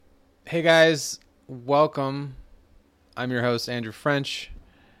Hey guys, welcome. I'm your host, Andrew French.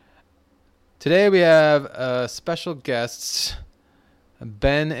 Today we have special guests,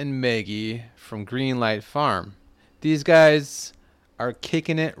 Ben and Maggie from Greenlight Farm. These guys are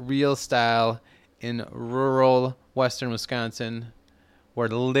kicking it real style in rural western Wisconsin, where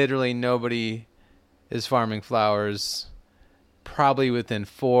literally nobody is farming flowers, probably within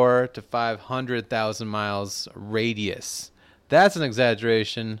 400,000 to 500,000 miles radius. That's an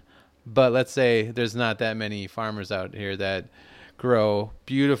exaggeration. But let's say there's not that many farmers out here that grow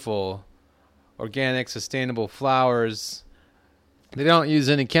beautiful, organic, sustainable flowers. They don't use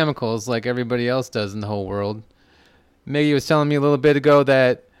any chemicals like everybody else does in the whole world. Maggie was telling me a little bit ago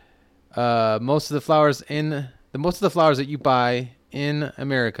that most of the flowers that you buy in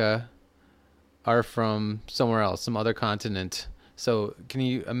America are from somewhere else, some other continent. So can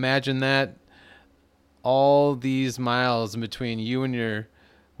you imagine that? All these miles in between you and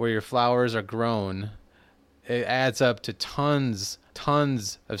where your flowers are grown, it adds up to tons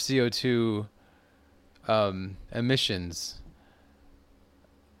of CO2 emissions.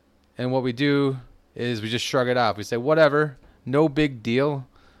 And what we do is we just shrug it off. We say, whatever, no big deal.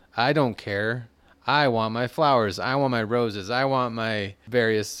 I don't care. I want my flowers. I want my roses. I want my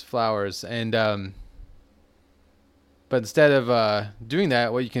various flowers. And but instead of doing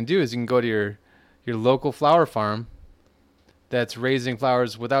that, what you can do is you can go to your local flower farm that's raising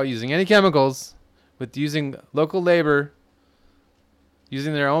flowers without using any chemicals, with using local labor,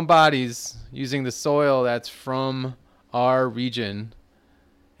 using their own bodies, using the soil that's from our region.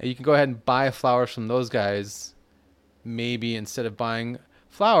 And you can go ahead and buy flowers from those guys, maybe instead of buying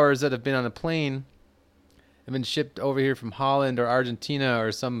flowers that have been on a plane and been shipped over here from Holland or Argentina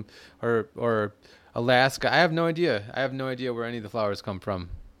or Alaska. I have no idea. I have no idea where any of the flowers come from.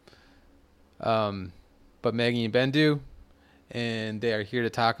 But Maggie and Ben do. And they are here to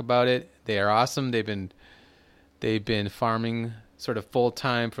talk about it. They are awesome. They've been farming sort of full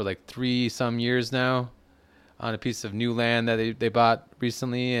time for like 3 some years now on a piece of new land that they bought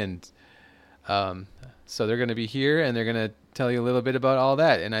recently, and so they're going to be here and they're going to tell you a little bit about all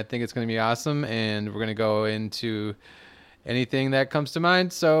that. And I think it's going to be awesome. And we're going to go into anything that comes to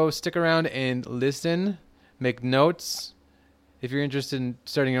mind. So stick around and listen. Make notes. If you're interested in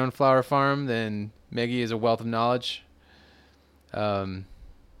starting your own flower farm, then Maggie is a wealth of knowledge.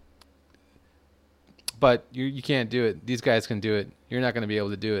 But you can't do it. These guys can do it. You're not going to be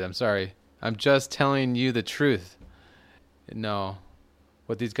able to do it. I'm sorry. I'm just telling you the truth. No,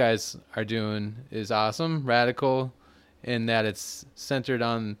 what these guys are doing is awesome, radical, in that it's centered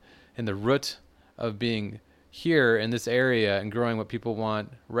in the root of being here in this area and growing what people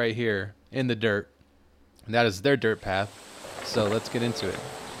want right here in the dirt. And that is their dirt path. So let's get into it.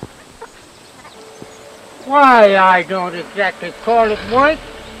 Why, I don't exactly call it work.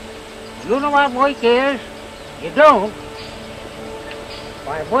 You know what work is? You don't.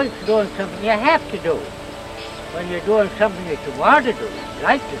 Why, work's doing something you have to do. When you're doing something that you want to do,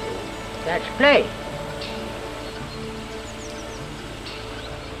 like to do, that's play.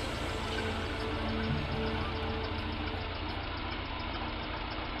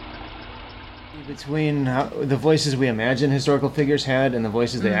 Between the voices we imagine historical figures had and the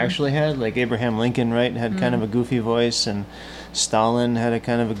voices they actually had, like Abraham Lincoln, right, had kind of a goofy voice, and Stalin had a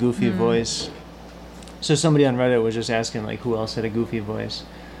kind of a goofy voice. So somebody on Reddit was just asking, like, who else had a goofy voice?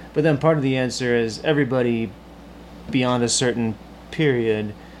 But then part of the answer is everybody beyond a certain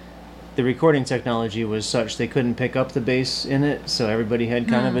period, the recording technology was such they couldn't pick up the bass in it, so everybody had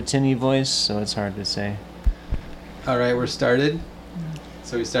kind of a tinny voice, so it's hard to say. All right, we're started.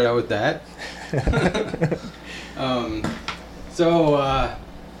 So we start out with that. How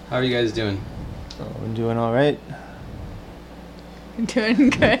are you guys doing? Oh, I'm doing all right. Doing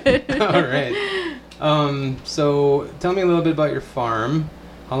good. All right. So tell me a little bit about your farm,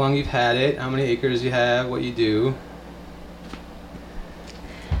 how long you've had it, how many acres you have, what you do.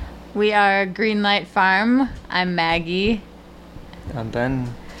 We are Greenlight Farm. I'm Maggie. I'm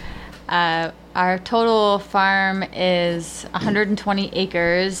Ben. Our total farm is 120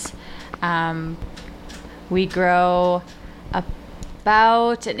 acres. We grow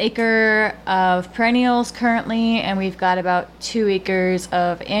about an acre of perennials currently, and we've got about 2 acres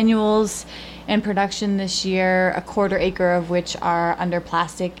of annuals in production this year, a quarter acre of which are under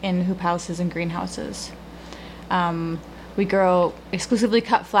plastic in hoop houses and greenhouses. We grow exclusively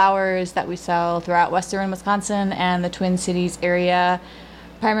cut flowers that we sell throughout western Wisconsin and the Twin Cities area,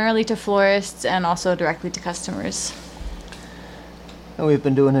 primarily to florists and also directly to customers. We've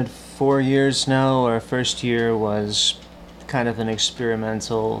been doing it 4 years now. Our first year was kind of an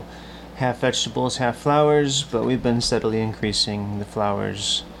experimental, half vegetables, half flowers, but we've been steadily increasing the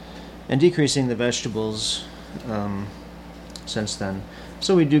flowers and decreasing the vegetables since then.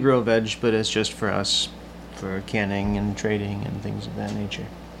 So we do grow veg, but it's just for us, for canning and trading and things of that nature.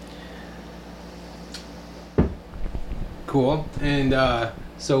 Cool. And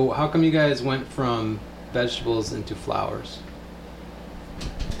so how come you guys went from vegetables into flowers?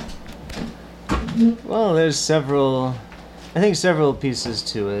 Well, there's several pieces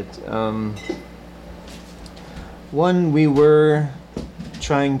to it. One, we were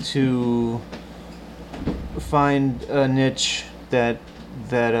trying to find a niche that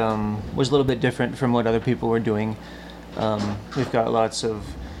was a little bit different from what other people were doing. We've got lots of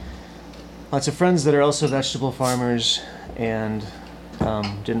friends that are also vegetable farmers, and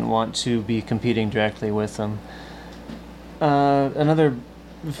didn't want to be competing directly with them. Another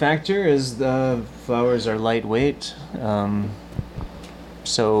factor is the flowers are lightweight,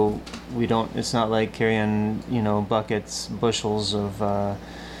 so we don't. It's not like carrying buckets, bushels of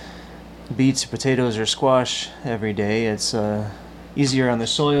beets, potatoes, or squash every day. It's easier on the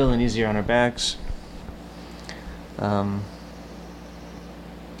soil and easier on our backs. I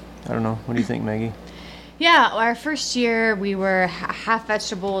don't know. What do you think, Maggie? Yeah, our first year we were half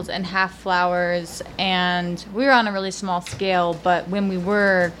vegetables and half flowers, and we were on a really small scale, but when we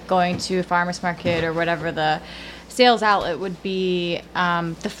were going to a farmer's market or whatever the sales outlet would be,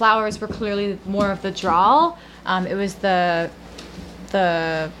 the flowers were clearly more of the draw. It was the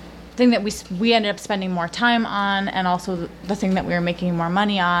thing that we ended up spending more time on, and also the thing that we were making more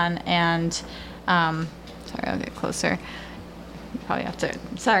money on. And sorry, I'll get closer. You probably have to.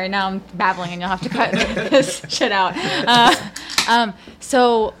 Sorry, now I'm babbling, and you'll have to cut this shit out.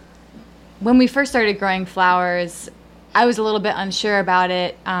 So when we first started growing flowers, I was a little bit unsure about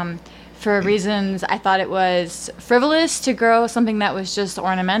it. For reasons, I thought it was frivolous to grow something that was just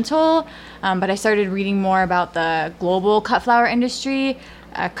ornamental. But I started reading more about the global cut flower industry.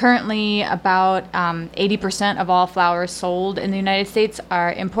 Currently, about 80% of all flowers sold in the United States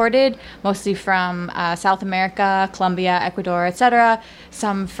are imported, mostly from South America, Colombia, Ecuador, etc.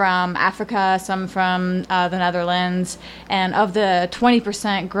 Some from Africa, some from the Netherlands. And of the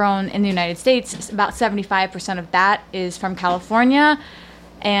 20% grown in the United States, about 75% of that is from California.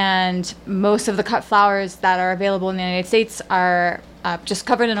 And most of the cut flowers that are available in the United States are just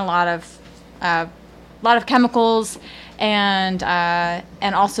covered in a lot of chemicals. And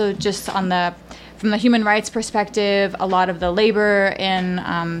also just from the human rights perspective, a lot of the labor in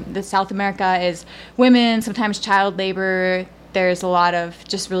the South America is women, sometimes child labor. There's a lot of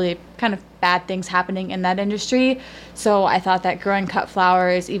just really kind of bad things happening in that industry. So I thought that growing cut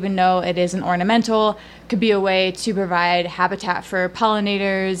flowers, even though it isn't ornamental, could be a way to provide habitat for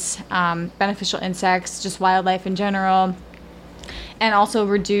pollinators, beneficial insects, just wildlife in general, and also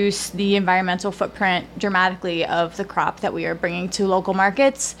reduce the environmental footprint dramatically of the crop that we are bringing to local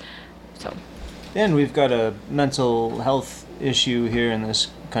markets. So, and we've got a mental health issue here in this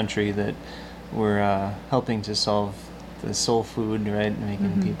country that we're helping to solve. The soul food, right?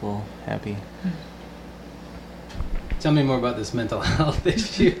 Making people happy. Tell me more about this mental health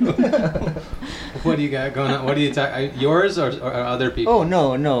issue. What do you got going on? What do you talk? Yours or other people? Oh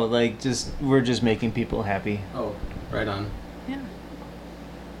no, like we're just making people happy. Oh, right on. Yeah.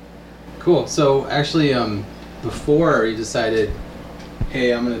 Cool. So actually, before you decided,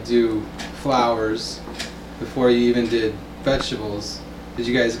 hey, I'm gonna do flowers, before you even did vegetables, did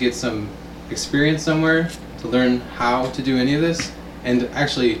you guys get some experience somewhere to learn how to do any of this? And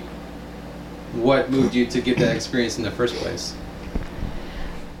actually, what moved you to get that experience in the first place?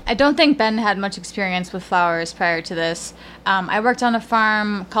 I don't think Ben had much experience with flowers prior to this. I worked on a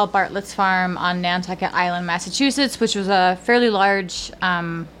farm called Bartlett's Farm on Nantucket Island, Massachusetts, which was a fairly large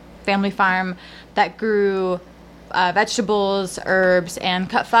family farm that grew vegetables, herbs, and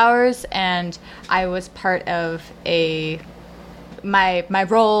cut flowers. And I was part of my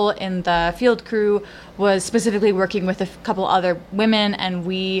role in the field crew was specifically working with a couple other women, and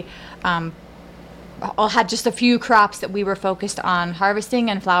we all had just a few crops that we were focused on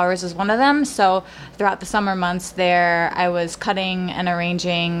harvesting, and flowers was one of them. So throughout the summer months there, I was cutting and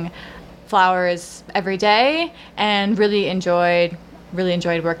arranging flowers every day, and really enjoyed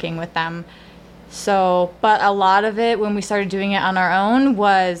working with them. So, but a lot of it, when we started doing it on our own,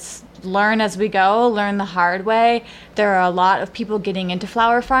 was learn as we go, learn the hard way. There are a lot of people getting into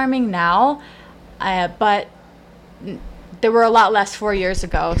flower farming now, but there were a lot less 4 years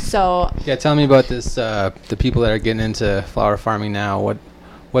ago. So yeah, tell me about this. The people that are getting into flower farming now.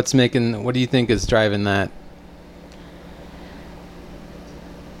 What do you think is driving that?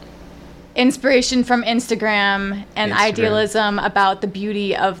 Inspiration from Instagram and idealism about the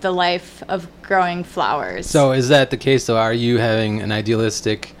beauty of the life of growing flowers. So is that the case though? Are you having an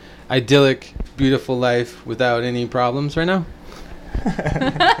idealistic idyllic, beautiful life without any problems right now?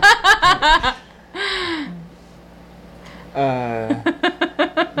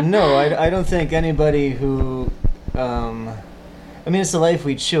 No, I don't think anybody who, I mean, it's the life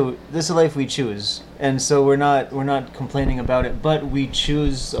we choose. This is the life we choose, and so we're not complaining about it. But we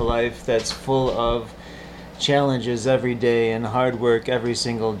choose a life that's full of challenges every day and hard work every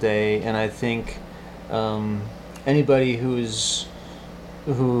single day. And I think anybody who's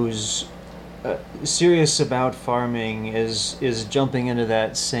serious about farming is jumping into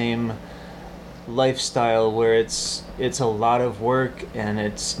that same lifestyle where it's a lot of work and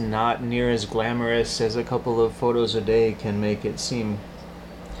it's not near as glamorous as a couple of photos a day can make it seem.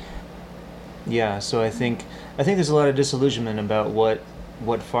 Yeah, so I think there's a lot of disillusionment about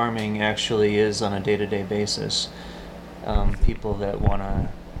what farming actually is on a day-to-day basis. People that want to,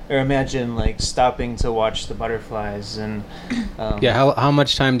 or imagine like stopping to watch the butterflies and how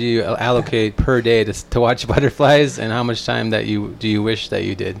much time do you allocate per day to watch butterflies, and how much time do you wish that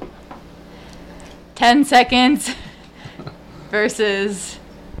you did? 10 seconds versus,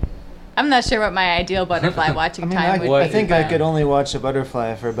 I'm not sure what my ideal butterfly watching time would be. I think I could only watch a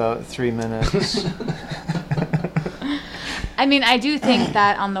butterfly for about 3 minutes. I mean, I do think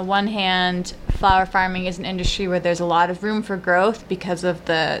that on the one hand, flower farming is an industry where there's a lot of room for growth because of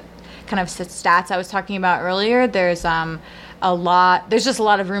the kind of stats I was talking about earlier. There's just a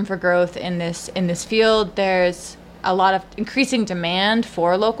lot of room for growth in this field. There's a lot of increasing demand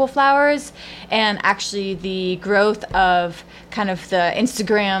for local flowers, and actually the growth of kind of the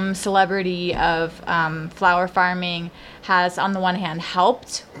Instagram celebrity of flower farming has on the one hand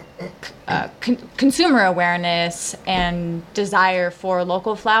helped consumer awareness and desire for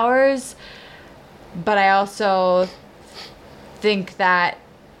local flowers, but I also think that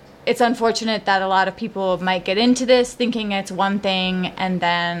it's unfortunate that a lot of people might get into this thinking it's one thing and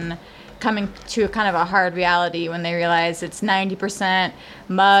then coming to a kind of a hard reality when they realize it's 90%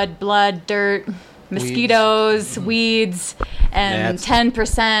 mud, blood, dirt, mosquitoes, weeds, and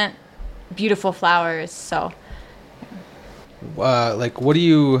 10% beautiful flowers. So, like, what do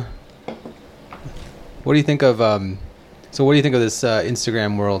you think of? So, what do you think of this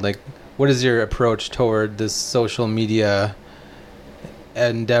Instagram world? Like, what is your approach toward this social media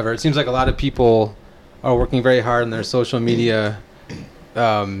endeavor? It seems like a lot of people are working very hard on their social media.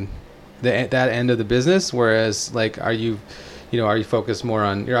 That end of the business, whereas like are you focused more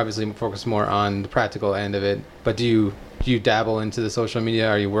on, you're obviously focused more on the practical end of it, but do you dabble into the social media?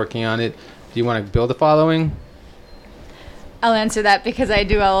 Are you working on it? Do you want to build a following? I'll answer that because I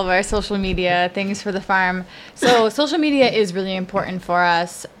do all of our social media things for the farm. So social media is really important for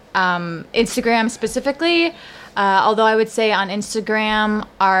us. Instagram specifically, although I would say on Instagram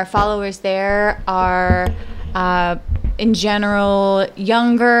our followers there are in general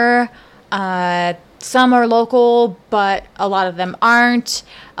younger. Some are local, but a lot of them aren't.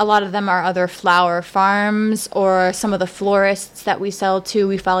 A lot of them are other flower farms or some of the florists that we sell to.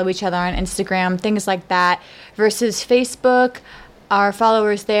 We follow each other on Instagram, things like that. Versus Facebook, our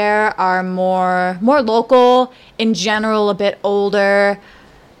followers there are more local, in general a bit older.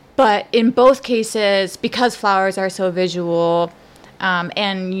 But in both cases, because flowers are so visual,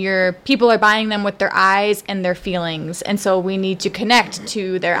 and your people are buying them with their eyes and their feelings, and so we need to connect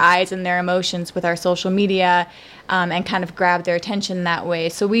to their eyes and their emotions with our social media, and kind of grab their attention that way.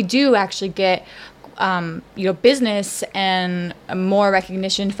 So we do actually get business and more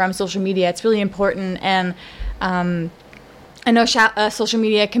recognition from social media. It's really important, and I know social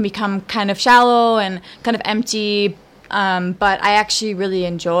media can become kind of shallow and kind of empty, but I actually really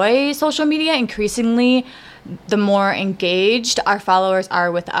enjoy social media. Increasingly, the more engaged our followers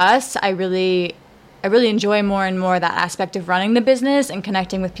are with us, I really enjoy more and more that aspect of running the business and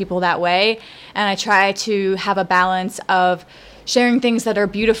connecting with people that way. And I try to have a balance of sharing things that are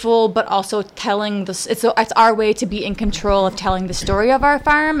beautiful, but also telling it's our way to be in control of telling the story of our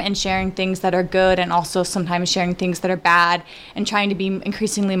farm and sharing things that are good, and also sometimes sharing things that are bad, and trying to be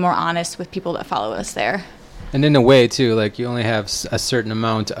increasingly more honest with people that follow us there. And in a way too, like you only have a certain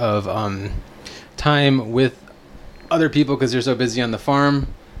amount of time with other people because you're so busy on the farm,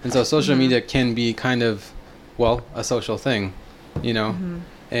 and so social media can be kind of, well, a social thing,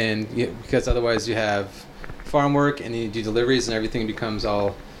 and because otherwise you have farm work and you do deliveries and everything becomes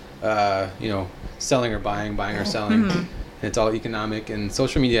all selling or buying or selling, and it's all economic. And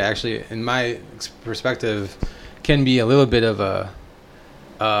social media actually, in my perspective, can be a little bit of a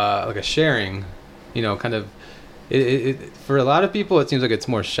like a sharing, kind of it for a lot of people it seems like it's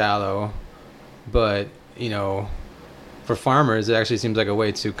more shallow, but for farmers it actually seems like a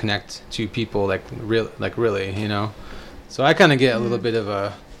way to connect to people really. So I kind of get a little bit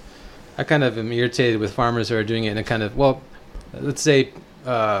of I kind of am irritated with farmers who are doing it in a kind of, well, let's say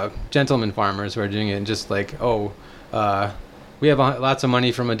gentleman farmers who are doing it and just like, we have lots of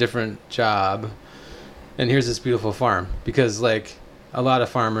money from a different job, and here's this beautiful farm. Because like a lot of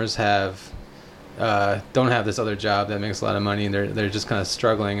farmers don't have this other job that makes a lot of money, and they're just kind of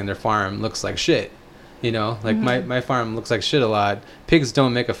struggling, and their farm looks like shit. You know, like my farm looks like shit a lot. Pigs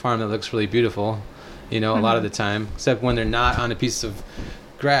don't make a farm that looks really beautiful, you know, a lot of the time, except when they're not on a piece of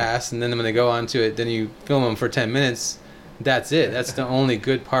grass, and then when they go onto it, then you film them for 10 minutes. That's it. That's the only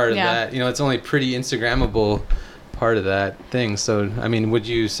good part of that. You know, it's only pretty Instagrammable part of that thing. So, I mean, would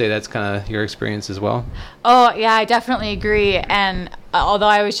you say that's kind of your experience as well? Oh, yeah, I definitely agree. And although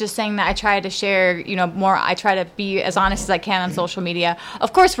I was just saying that I try to share, you know, more, I try to be as honest as I can on social media.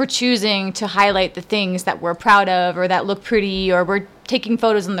 Of course, we're choosing to highlight the things that we're proud of or that look pretty, or we're taking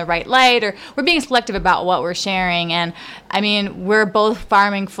photos in the right light, or we're being selective about what we're sharing. And I mean, we're both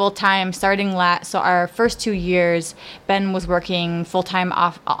farming full-time starting so our first 2 years, Ben was working full-time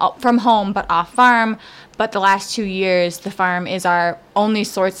off from home, but off farm. But the last 2 years, the farm is our primary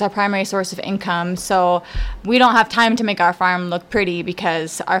source of income. So we don't have time to make our farm look pretty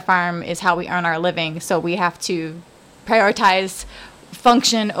because our farm is how we earn our living. So we have to prioritize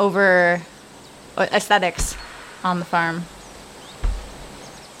function over aesthetics on the farm.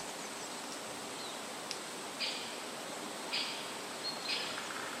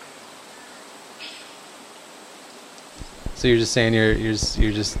 So you're just saying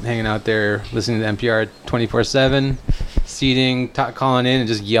you're just hanging out there listening to NPR 24/7, seating, calling in, and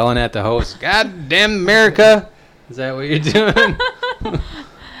just yelling at the host. God damn America! Is that what you're doing?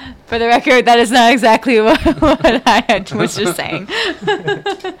 For the record, that is not exactly what I was just saying.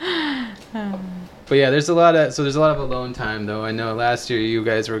 But yeah, there's a lot of alone time though. I know last year you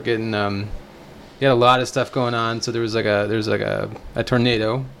guys were getting you had a lot of stuff going on. So there was like a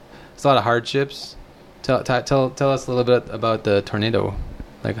tornado. There's a lot of hardships. Tell us a little bit about the tornado,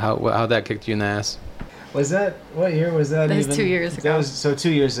 like how that kicked you in the ass. Was that, what year was that? That even? was 2 years ago. That was, so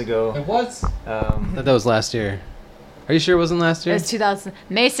 2 years ago. It was? I thought that was last year. Are you sure it wasn't last year? It was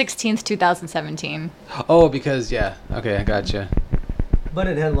May 16th, 2017. Oh, because, yeah. Okay, I gotcha. But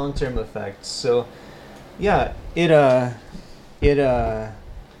it had long-term effects. So, yeah, it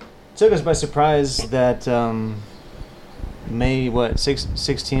took us by surprise that May,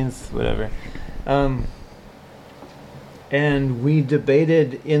 16th, whatever. And we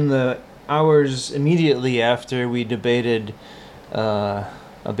debated in the hours immediately after, we debated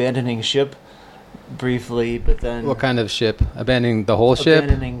abandoning ship briefly, but then... What kind of ship? Abandoning the whole ship?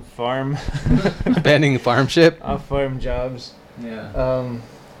 Abandoning farm. Abandoning farm ship? Off-farm jobs. Yeah.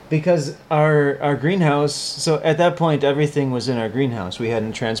 Because our greenhouse... So at that point, everything was in our greenhouse. We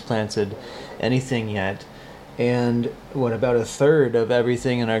hadn't transplanted anything yet. And about a third of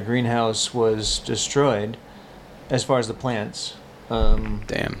everything in our greenhouse was destroyed, as far as the plants.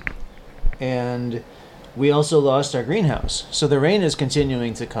 Damn. And we also lost our greenhouse. So the rain is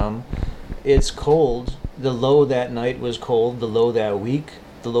continuing to come. It's cold. The low that night was cold. The lows that week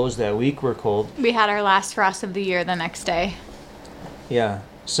were cold. We had our last frost of the year the next day. Yeah.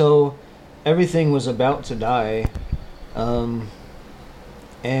 So everything was about to die.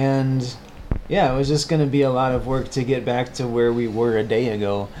 And... yeah, it was just going to be a lot of work to get back to where we were a day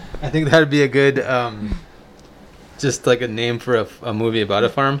ago. I think that would be a good, just like a name for a movie about a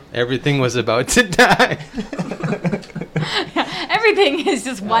farm. Everything was about to die. Everything is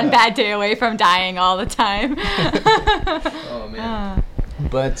just one bad day away from dying all the time. Oh, man.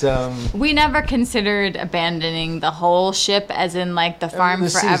 But we never considered abandoning the whole ship, as in like the farm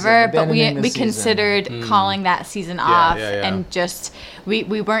forever. Season, but we considered calling that season off, and just we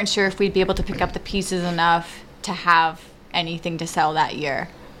weren't sure if we'd be able to pick up the pieces enough to have anything to sell that year.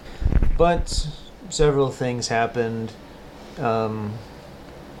 But several things happened.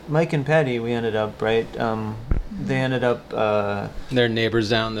 Mike and Patty, we ended up right. They ended up. They're neighbors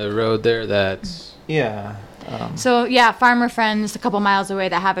down the road there. That's yeah. So yeah, farmer friends a couple miles away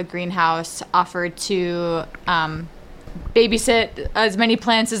that have a greenhouse offered to babysit as many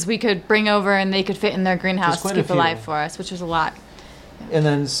plants as we could bring over, and they could fit in their greenhouse to keep alive for us, which was a lot. And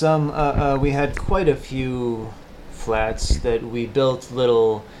then some. We had quite a few flats that we built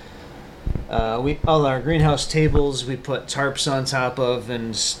little. All our greenhouse tables we put tarps on top of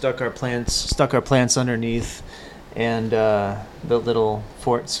and stuck our plants underneath, and built little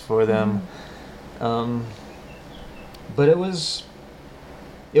forts for them. But it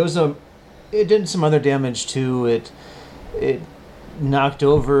did some other damage too. It knocked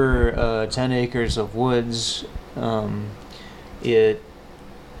over 10 acres of woods. It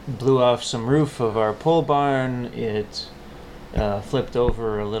blew off some roof of our pole barn. It flipped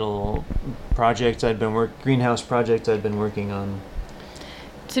over a little greenhouse project I'd been working on.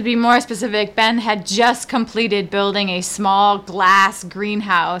 To be more specific, Ben had just completed building a small glass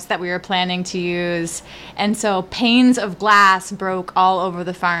greenhouse that we were planning to use. And so panes of glass broke all over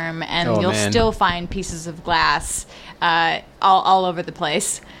the farm, and you'll still find pieces of glass all over the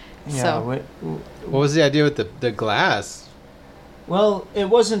place. Yeah, So What was the idea with the glass? Well, it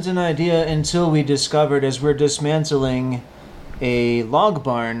wasn't an idea until we discovered, as we're dismantling a log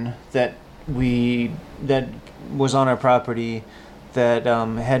barn that was on our property, that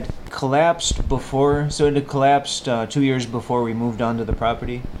had collapsed before. So it had collapsed 2 years before we moved onto the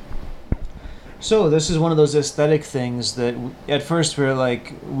property. So this is one of those aesthetic things that at first we're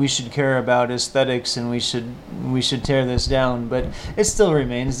like, we should care about aesthetics and we should tear this down, but it still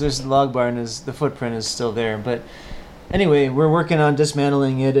remains. The log barn the footprint is still there. But anyway, we're working on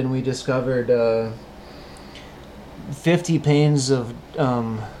dismantling it, and we discovered 50 panes of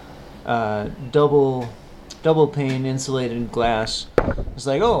double pane insulated glass. It's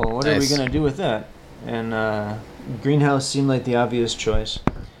like, oh, what are we gonna do with that? And greenhouse seemed like the obvious choice.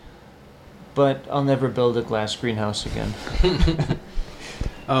 But I'll never build a glass greenhouse again.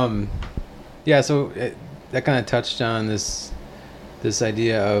 Yeah, so that kind of touched on this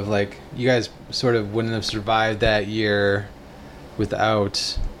idea of like you guys sort of wouldn't have survived that year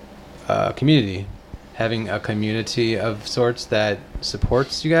without community, having a community of sorts that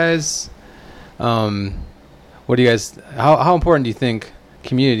supports you guys. What do you guys? How important do you think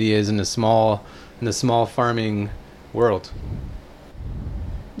community is in the small farming world?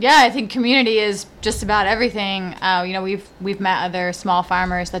 yeah, I think community is just about everything. We've met other small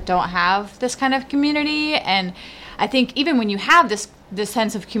farmers that don't have this kind of community, and I think even when you have this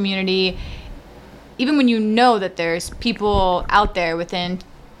sense of community, even when you know that there's people out there within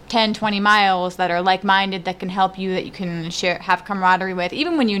 10, 20 miles that are like-minded, that can help you, that you can have camaraderie with,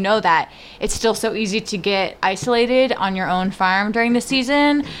 even when you know that, it's still so easy to get isolated on your own farm during the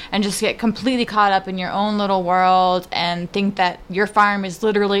season and just get completely caught up in your own little world and think that your farm is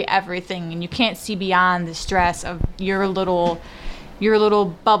literally everything and you can't see beyond the stress of your little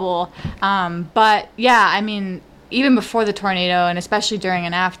bubble. But yeah, I mean, even before the tornado, and especially during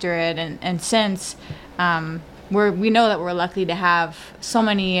and after it, and since, we know that we're lucky to have so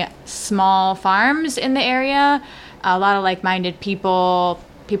many small farms in the area, a lot of like-minded people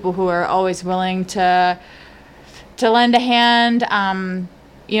who are always willing to lend a hand.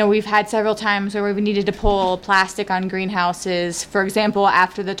 We've had several times where we've needed to pull plastic on greenhouses. For example,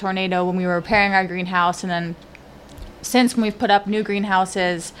 after the tornado, when we were repairing our greenhouse, and then since when we've put up new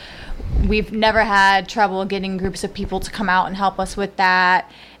greenhouses, we've never had trouble getting groups of people to come out and help us with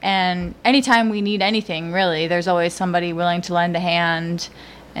that. And anytime we need anything, really, there's always somebody willing to lend a hand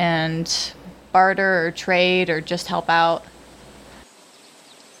and barter or trade or just help out.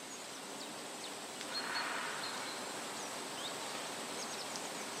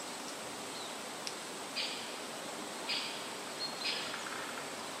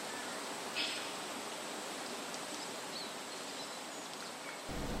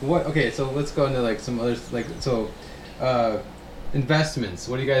 Okay, so let's go into like some others, investments.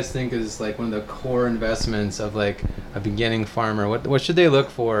 What do you guys think is like one of the core investments of like a beginning farmer? What should they look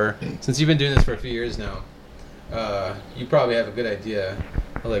for? Since you've been doing this for a few years now, you probably have a good idea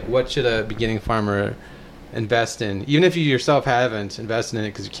of like what should a beginning farmer invest in, even if you yourself haven't invested in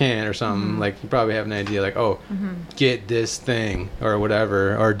it because you can't or something. Mm-hmm. Like you probably have an idea like, get this thing or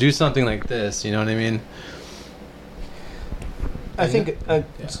whatever, or do something like this. You know what I mean? I think,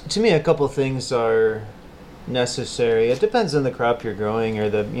 to me, a couple things are necessary. It depends on the crop you're growing or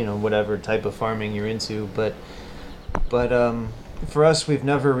the whatever type of farming you're into. But for us, we've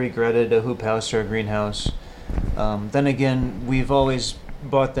never regretted a hoop house or a greenhouse. Then again, we've always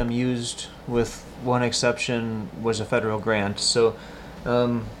bought them used, with one exception was a federal grant. So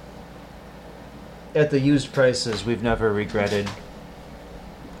at the used prices, we've never regretted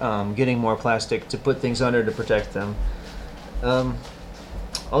getting more plastic to put things under to protect them.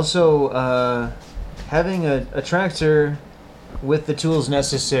 Also, having a tractor with the tools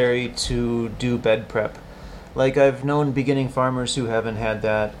necessary to do bed prep. Like, I've known beginning farmers who haven't had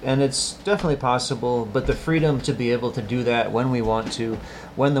that, and it's definitely possible, but the freedom to be able to do that when we want to,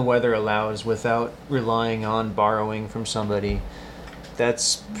 when the weather allows, without relying on borrowing from somebody,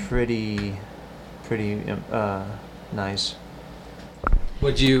 that's pretty nice.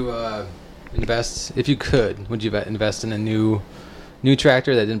 Would you invest, if you could, would you invest in a new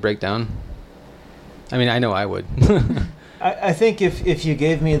tractor that didn't break down? I mean, I know I would. I think if you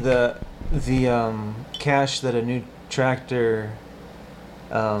gave me the cash that a new tractor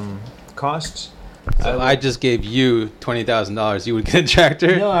costs, So if I just gave you $20,000, you would get a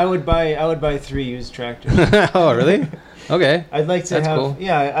tractor? No, I would buy 3 used tractors. Oh, really? Okay. I'd like to That's have. cool.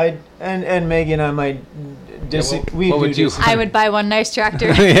 Yeah, and Maggie and I might. what would you- I would buy one nice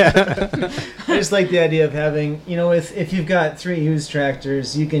tractor. Yeah. I just like the idea of having, if you've got 3 used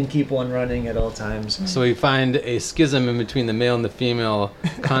tractors, you can keep one running at all times. So we find a schism in between the male and the female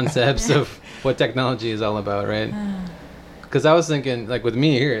concepts of what technology is all about, right? Because I was thinking, like with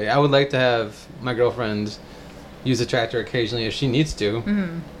me here, I would like to have my girlfriend use a tractor occasionally if she needs to,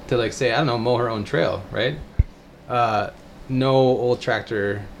 to like say, I don't know, mow her own trail, right? No old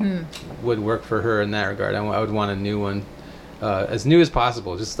tractor would work for her in that regard. I would want a new one, as new as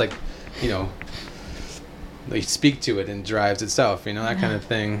possible. Just like, like speak to it and drives itself, that kind of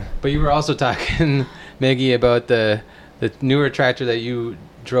thing. But you were also talking, Maggie, about the newer tractor that you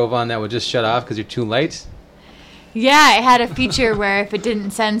drove on that would just shut off because you're too light. Yeah, it had a feature where if it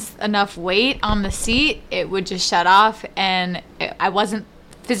didn't sense enough weight on the seat, it would just shut off. And I wasn't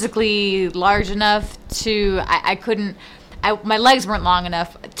physically large enough to, my legs weren't long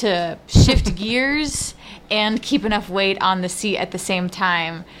enough to shift gears and keep enough weight on the seat at the same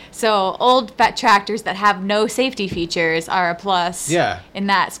time. So old fat tractors that have no safety features are a plus. Yeah. In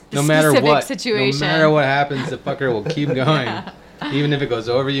that No matter specific what, situation. no matter what happens, the fucker will keep going, even if it goes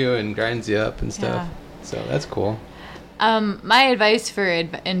over you and grinds you up and stuff. Yeah. So that's cool. My advice for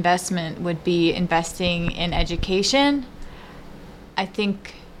investment would be investing in education. I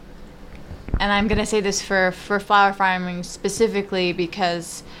think, and I'm going to say this for flower farming specifically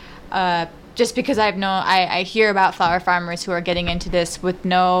because just because I hear about flower farmers who are getting into this with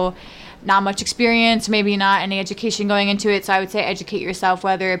not much experience, maybe not any education going into it. So I would say educate yourself,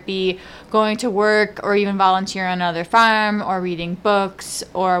 whether it be going to work or even volunteer on another farm or reading books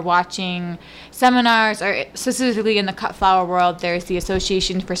or watching seminars, or specifically in the cut flower world, there's the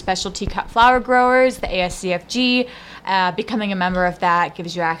Association for Specialty Cut Flower Growers, the ASCFG. Becoming a member of that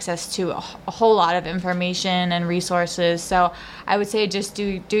gives you access to a whole lot of information and resources. So I would say just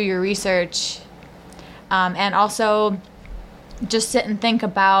do your research, and also just sit and think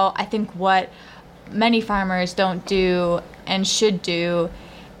about, I think what many farmers don't do and should do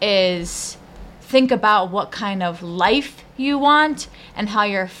is think about what kind of life you want and how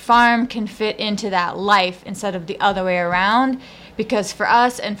your farm can fit into that life instead of the other way around. Because for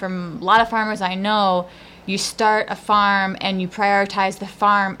us and from a lot of farmers I know, you start a farm and you prioritize the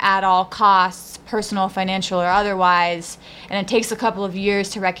farm at all costs, personal, financial, or otherwise, and it takes a couple of years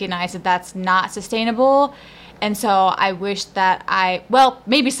to recognize that that's not sustainable. And so I wish that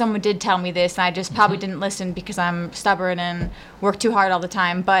maybe someone did tell me this, and I just probably didn't listen because I'm stubborn and work too hard all the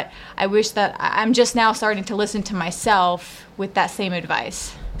time. But I wish that I'm just now starting to listen to myself with that same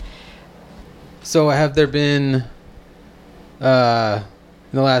advice. So have there been, in the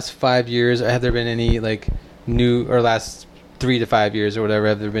last 5 years, have there been any like new, or last 3 to 5 years or whatever,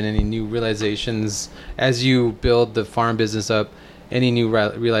 have there been any new realizations as you build the farm business up? Any new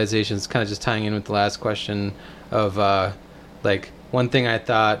realizations, kind of just tying in with the last question of like one thing I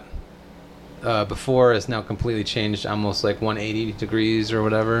thought before has now completely changed, almost like 180 degrees or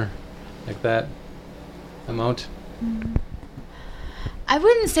whatever, like that amount? I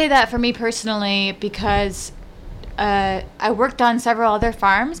wouldn't say that for me personally because I worked on several other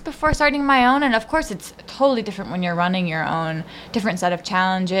farms before starting my own, and of course it's totally different when you're running your own, different set of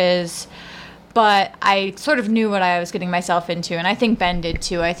challenges. But I sort of knew what I was getting myself into, and I think Ben did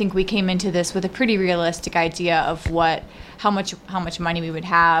too. I think we came into this with a pretty realistic idea of how much money we would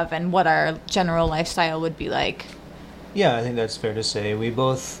have and what our general lifestyle would be like. Yeah, I think that's fair to say.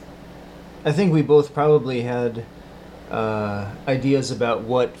 I think we both probably had ideas about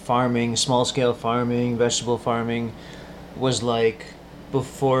what farming, small-scale farming, vegetable farming was like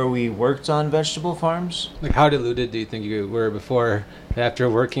before we worked on vegetable farms. Like how deluded do you think you were before, after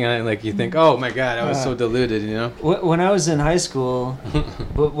working on it? Like you think, oh my God, I was so deluded, When I was in high school,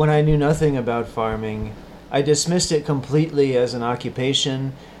 but when I knew nothing about farming, I dismissed it completely as an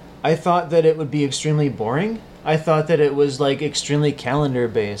occupation. I thought that it would be extremely boring. I thought that it was like extremely calendar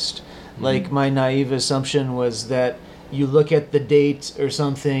based. Like my naive assumption was that you look at the date or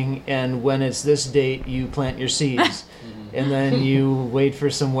something, and when it's this date, you plant your seeds. And then you wait for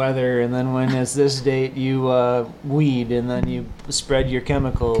some weather, and then when it's this date, you weed, and then you spread your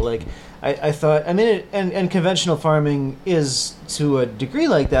chemical. Like, I thought, and conventional farming is to a degree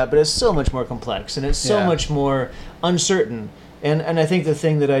like that, but it's so much more complex, and it's so much more uncertain. And I think the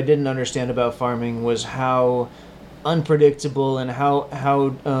thing that I didn't understand about farming was how unpredictable and how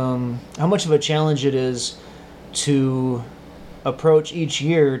much of a challenge it is to approach each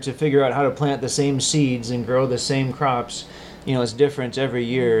year to figure out how to plant the same seeds and grow the same crops. it's different every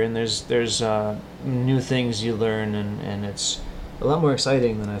year, and there's new things you learn, and it's a lot more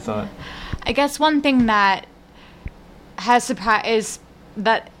exciting than I thought. I guess one thing that has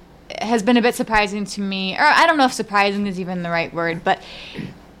been a bit surprising to me, or I don't know if surprising is even the right word, but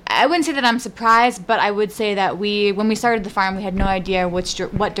I wouldn't say that I'm surprised, but I would say that when we started the farm, we had no idea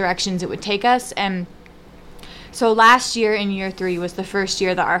what directions it would take us. And so last year, in year 3, was the first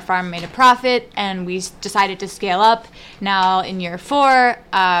year that our farm made a profit, and we decided to scale up. Now in year 4,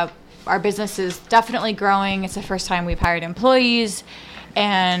 our business is definitely growing. It's the first time we've hired employees,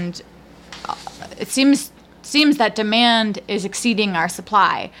 and it seems that demand is exceeding our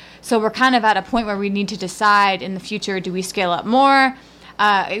supply. So we're kind of at a point where we need to decide in the future, do we scale up more?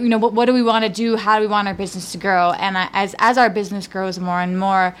 What do we want to do? How do we want our business to grow? And as our business grows more and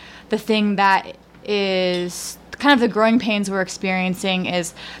more, the thing that is kind of the growing pains we're experiencing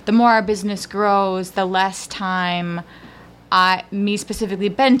is the more our business grows, the less time me specifically,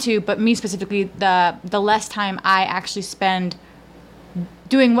 the less time I actually spend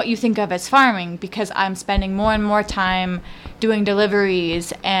doing what you think of as farming, because I'm spending more and more time doing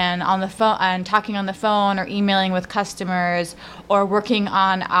deliveries and on the phone and talking on the phone or emailing with customers or working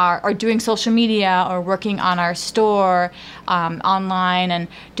on or doing social media or working on our store online and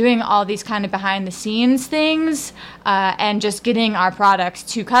doing all these kind of behind the scenes things and just getting our products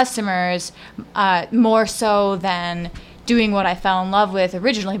to customers more so than doing what I fell in love with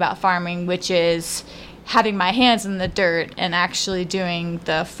originally about farming, which is having my hands in the dirt and actually doing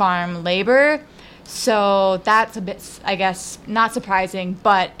the farm labor. So that's a bit, I guess, not surprising,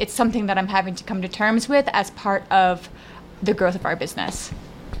 but it's something that I'm having to come to terms with as part of the growth of our business.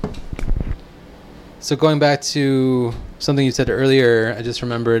 So going back to something you said earlier, I just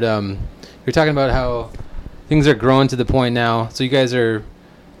remembered you're talking about how things are growing to the point now. So you guys are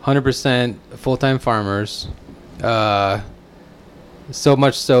 100% full-time farmers, so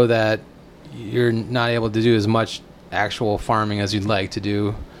much so that you're not able to do as much actual farming as you'd like to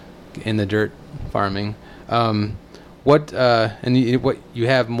do in the dirt farming. What you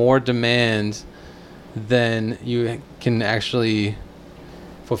have more demand than you can actually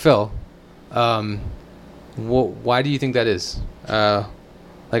fulfill. Why do you think that is? How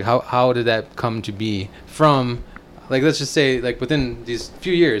did that come to be? From, let's just say, within these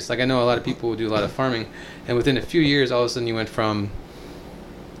few years, I know a lot of people who do a lot of farming, and within a few years, all of a sudden you went from,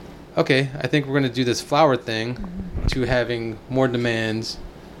 okay, I think we're going to do this flower thing, to having more demands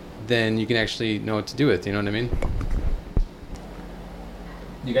than you can actually know what to do with. You know what I mean?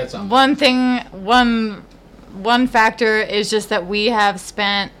 You got something. One factor is just that we have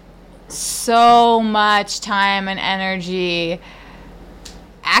spent so much time and energy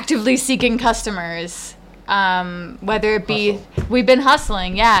actively seeking customers. Whether it be we've been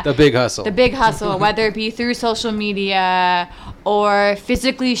hustling, the big hustle, whether it be through social media or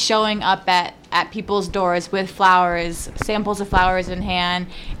physically showing up at people's doors with samples of flowers in hand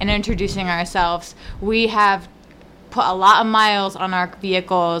and introducing ourselves. We have put a lot of miles on our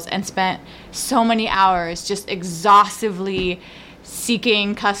vehicles and spent so many hours just exhaustively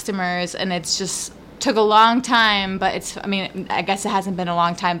seeking customers, and it's just took a long time, but I guess it hasn't been a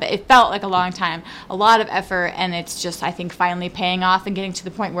long time, but it felt like a long time, a lot of effort, and it's just, I think, finally paying off and getting to the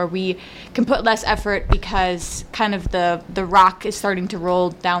point where we can put less effort because kind of the rock is starting to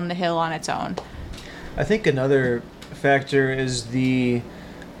roll down the hill on its own. I think another factor is the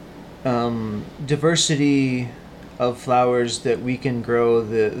diversity of flowers that we can grow,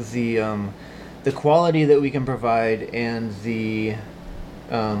 the quality that we can provide, and the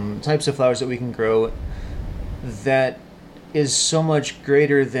types of flowers that we can grow that is so much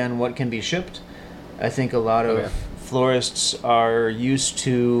greater than what can be shipped. I think a lot of florists are used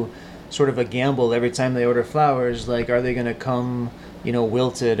to sort of a gamble every time they order flowers. Are they going to come,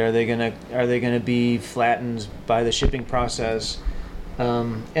 wilted? Are they going to be flattened by the shipping process?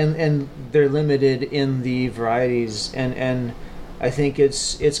 And they're limited in the varieties. And I think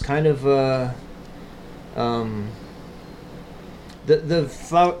it's kind of a the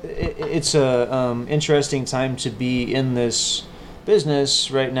flower. It's a interesting time to be in this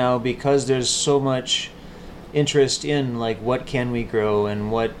business right now because there's so much interest in what can we grow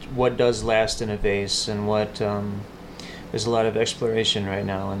and what does last in a vase and what there's a lot of exploration right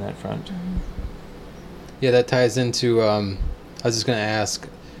now on that front. Yeah, that ties into I was just going to ask,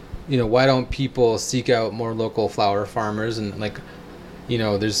 why don't people seek out more local flower farmers? And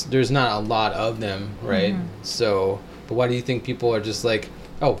there's not a lot of them, right? So, but why do you think people are just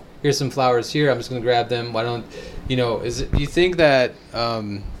oh, here's some flowers here, I'm just going to grab them? Why don't, do you think that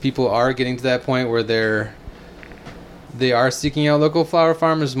people are getting to that point where they are seeking out local flower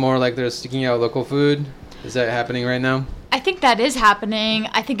farmers more like they're seeking out local food? Is that happening right now? I think that is happening.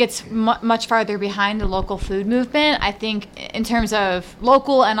 I think it's much farther behind the local food movement. I think in terms of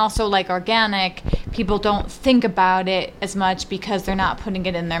local and also like organic, people don't think about it as much because they're not putting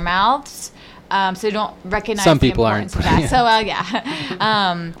it in their mouths. So they don't recognize Some the people importance aren't. of that. Yeah. So,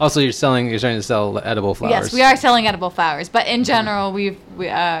 yeah. Also, you're trying to sell edible flowers. Yes, we are selling edible flowers, but in general, we've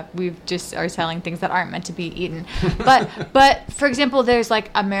just are selling things that aren't meant to be eaten. But for example, there's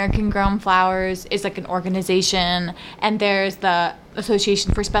like American Grown Flowers is like an organization, and there's the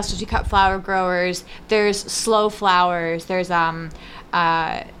Association for Specialty Cut Flower Growers. There's Slow Flowers. There's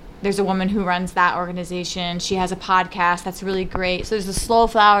a woman who runs that organization. She has a podcast that's really great. So there's the Slow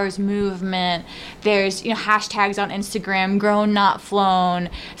Flowers movement. There's hashtags on Instagram, grown not flown.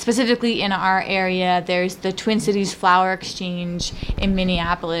 Specifically in our area, there's the Twin Cities Flower Exchange in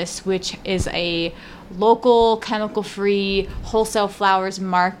Minneapolis, which is a local chemical-free wholesale flowers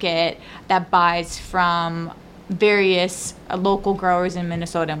market that buys from various local growers in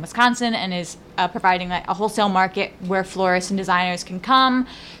Minnesota and Wisconsin, and is providing like a wholesale market where florists and designers can come.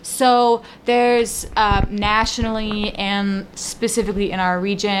 So there's nationally and specifically in our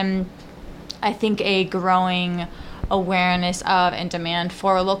region, I think a growing awareness of and demand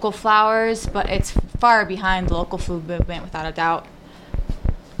for local flowers, but it's far behind the local food movement without a doubt.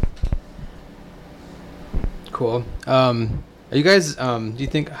 Cool. Are you guys? Do you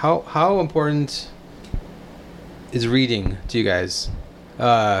think how important is reading to you guys?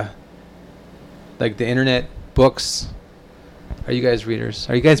 Like the internet, books. Are you guys readers?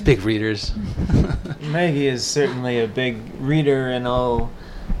 Are you guys big readers? Maggie is certainly a big reader in all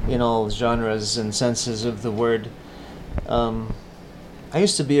genres and senses of the word. I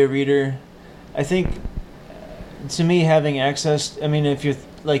used to be a reader. I think, to me, having access. I mean, if you're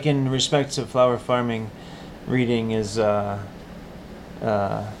like in respect to flower farming, reading is. I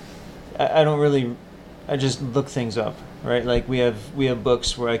don't really. I just look things up, right? Like we have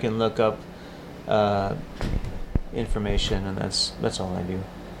books where I can look up information, and that's all I do.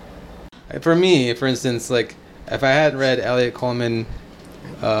 For me, for instance, like if I hadn't read Elliot Coleman,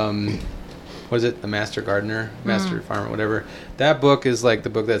 what is it, The Master Gardener, Master Farmer, whatever, that book is like the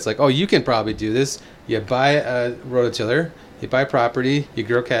book that's like, oh, you can probably do this. You buy a rototiller, you buy property, you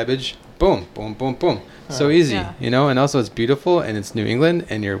grow cabbage, boom, boom, boom, boom. So easy, Yeah. and also it's beautiful, and it's New England,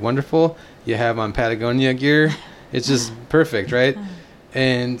 and you're wonderful. You have on Patagonia gear. It's just perfect, right?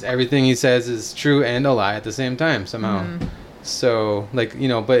 And everything he says is true and a lie at the same time somehow. So, like,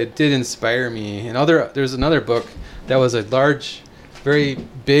 but it did inspire me. And there's another book that was a large, very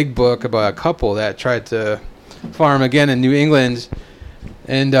big book about a couple that tried to farm again in New England.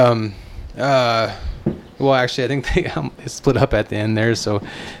 And, well, actually, I think they split up at the end there, so it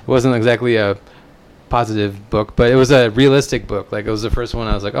wasn't exactly a positive book, but it was a realistic book. Like, it was the first one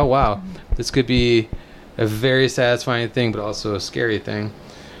I was like, oh, wow, this could be a very satisfying thing, but also a scary thing,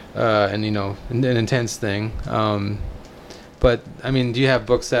 and an intense thing. But I mean, do you have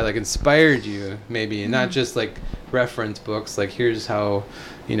books that like inspired you, maybe, and not just like reference books, like here's how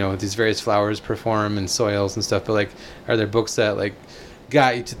these various flowers perform and soils and stuff, but like, are there books that like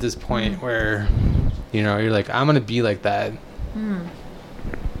got you to this point where you're like, I'm gonna be like that?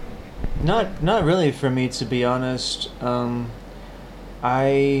 Not really for me, to be honest.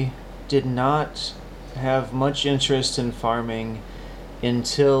 I did not have much interest in farming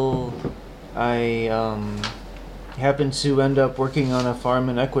until I happened to end up working on a farm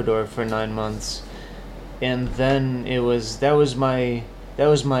in Ecuador for 9 months, and then that was my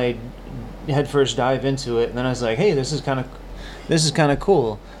head first dive into it. And then I was like, hey, this is kind of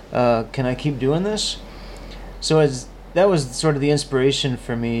cool. Can I keep doing this? So that was sort of the inspiration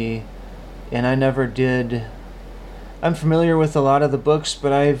for me, and I never did. I'm familiar with a lot of the books,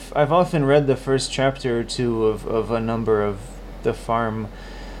 but I've often read the first chapter or two of a number of the farm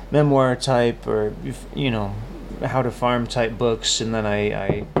memoir type, or how to farm type books, and then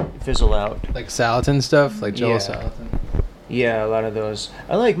I fizzle out. Like Salatin stuff, like Joel Salatin. Yeah, a lot of those.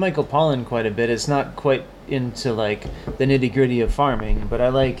 I like Michael Pollan quite a bit. It's not quite into like the nitty gritty of farming, but I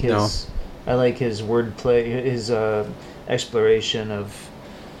like his wordplay, his exploration of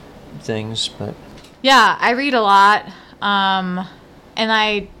things. But Yeah, I read a lot, and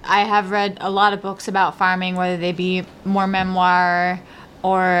I have read a lot of books about farming, whether they be more memoir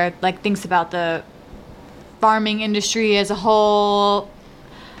or like things about the farming industry as a whole,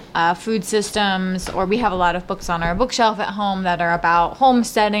 food systems, or we have a lot of books on our bookshelf at home that are about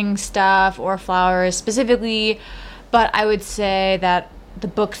homesteading stuff or flowers specifically. But I would say that the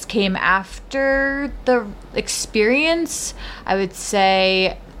books came after the experience. I would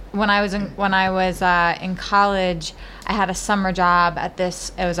say when I was in college, I had a summer job at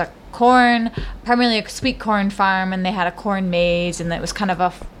this. It was a primarily a sweet corn farm, and they had a corn maze, and it was kind of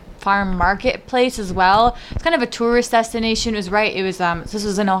a farm marketplace as well. It's kind of a tourist destination. It was right. It was this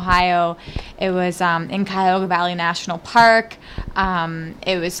was in Ohio. It was in Cuyahoga Valley National Park.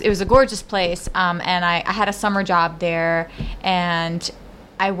 It was a gorgeous place. And I had a summer job there, and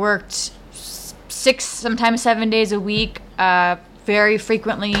I worked 6, sometimes 7 days a week. Very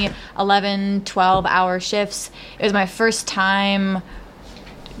frequently 11, 12-hour shifts. It was my first time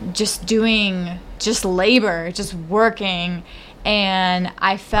just doing labor, just working, and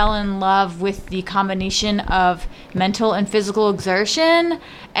I fell in love with the combination of mental and physical exertion,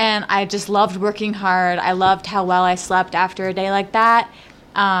 and I just loved working hard. I loved how well I slept after a day like that.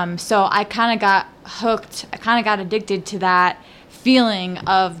 So I kind of got hooked. I kind of got addicted to that feeling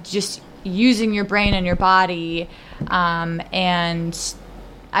of just using your brain and your body. And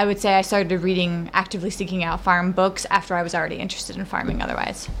I would say I started actively seeking out farm books after I was already interested in farming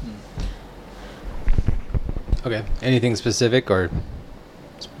otherwise. Okay. Anything specific or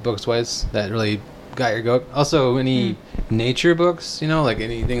books-wise that really got your goat? Also, any nature books, like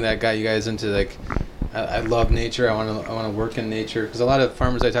anything that got you guys into, like, I love nature, I want to work in nature? Because a lot of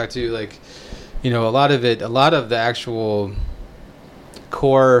farmers I talk to, like, a lot of the actual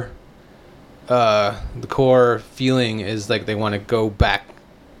core the core feeling is like they want to go back,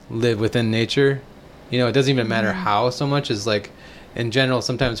 live within nature. It doesn't even matter how so much as, like, in general,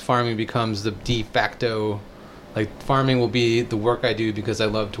 sometimes farming becomes the de facto, like, farming will be the work I do because I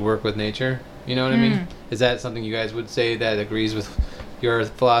love to work with nature. You know what I mean? Is that something you guys would say that agrees with your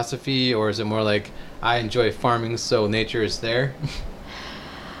philosophy, or is it more like I enjoy farming so nature is there?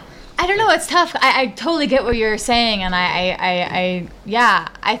 I don't know. It's tough. I totally get what you're saying, and I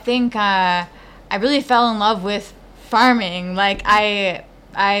think I really fell in love with farming. Like, I've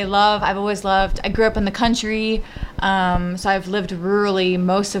always loved, I grew up in the country, so I've lived rurally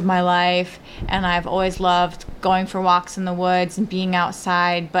most of my life, and I've always loved going for walks in the woods and being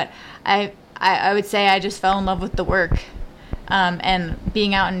outside, but I would say I just fell in love with the work, and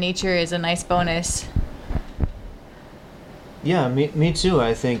being out in nature is a nice bonus. Yeah, me too.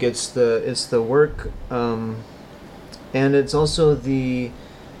 I think it's the work, and it's also the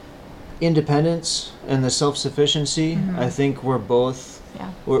independence and the self-sufficiency. I think we're both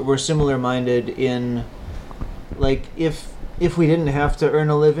we're similar-minded in, like, if we didn't have to earn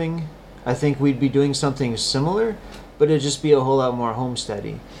a living, I think we'd be doing something similar, but it'd just be a whole lot more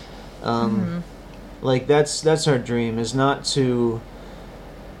homesteady. Like, that's our dream, is not to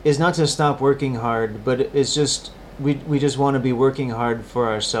stop working hard, but it's just we just want to be working hard for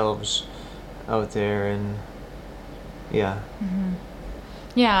ourselves out there. And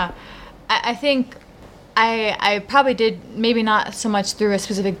I think I probably did, maybe not so much through a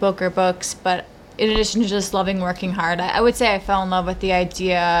specific book or books, but in addition to just loving working hard, I would say I fell in love with the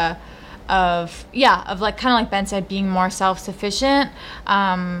idea of like, kind of like Ben said, being more self-sufficient,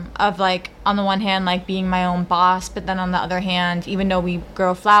 of, like, on the one hand, like, being my own boss, but then on the other hand, even though we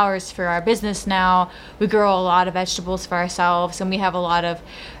grow flowers for our business now, we grow a lot of vegetables for ourselves, and we have a lot of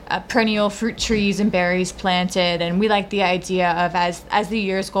perennial fruit trees and berries planted, and we like the idea of, as the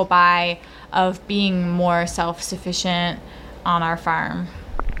years go by, of being more self-sufficient on our farm.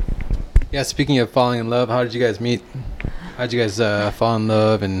 Yeah, speaking of falling in love, how did you guys meet? How did you guys fall in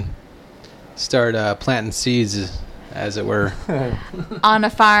love and start planting seeds, as it were? On a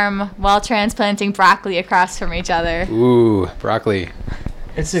farm while transplanting broccoli across from each other. Ooh, broccoli.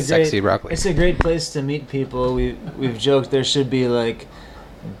 It's a sexy broccoli. It's a great place to meet people. We've joked there should be, like,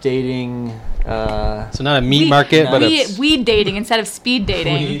 dating. So not a meat market, but weed dating instead of speed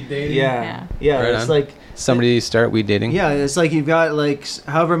dating. Weed dating. Yeah. Right It's on. like somebody start weed dating. Yeah, it's like you've got, like,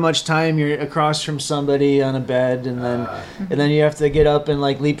 however much time you're across from somebody on a bed, and then you have to get up and,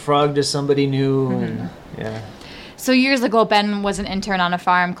 like, leapfrog to somebody new, and So years ago, Ben was an intern on a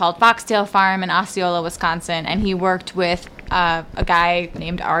farm called Foxtail Farm in Osceola, Wisconsin, and he worked with a guy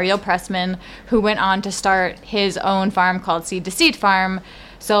named Ariel Pressman, who went on to start his own farm called Seed to Seed Farm.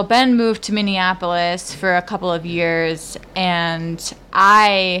 So Ben moved to Minneapolis for a couple of years, and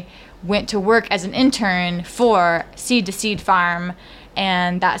I went to work as an intern for Seed to Seed Farm.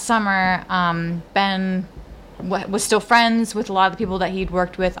 And that summer, Ben was still friends with a lot of the people that he'd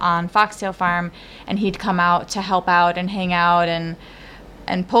worked with on Foxtail Farm, and he'd come out to help out and hang out and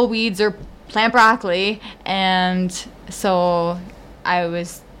pull weeds or plant broccoli. And so I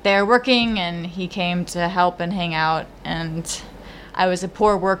was there working, and he came to help and hang out, and I was a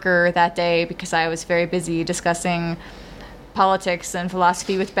poor worker that day because I was very busy discussing politics and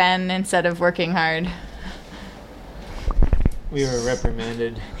philosophy with Ben instead of working hard. We were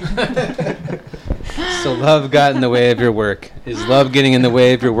reprimanded. So love got in the way of your work. Is love getting in the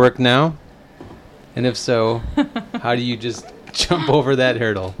way of your work now? And if so, how do you just jump over that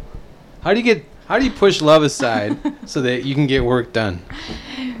hurdle? How do you push love aside so that you can get work done?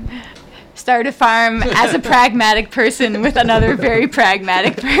 Start a farm as a pragmatic person with another very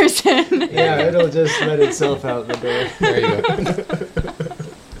pragmatic person. Yeah, it'll just let itself out the door. There you go.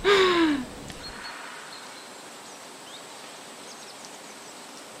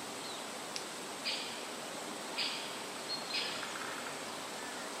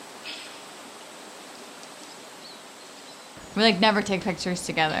 We like never take pictures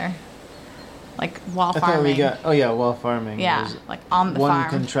together, like while I thought farming. while farming. Yeah, There's like on the one farm.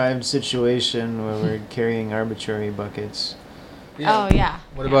 contrived situation where we're carrying arbitrary buckets. Oh yeah.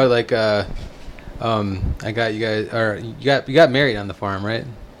 What about like I got you guys, or you got married on the farm, right?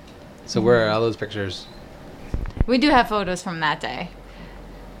 So where are all those pictures? We do have photos from that day,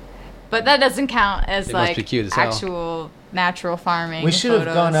 but that doesn't count as They must like be cute as hell. actual natural farming. We should have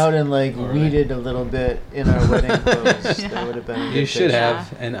photos. gone out and like Alright. weeded a little bit in our wedding clothes. Yeah. That would have been a You good should picture.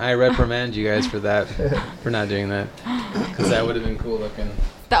 have, and I reprimand you guys for that, for not doing that, because that would have been cool looking.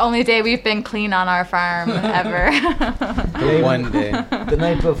 The only day we've been clean on our farm ever. Maybe One day. The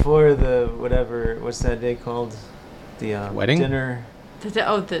night before the whatever, what's that day called? The Wedding? dinner. I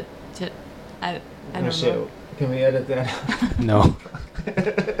Oh, don't shit. know. Can we edit that? No.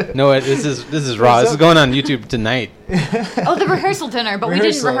 No, this is raw. This is going on YouTube tonight. Oh, the rehearsal dinner, but we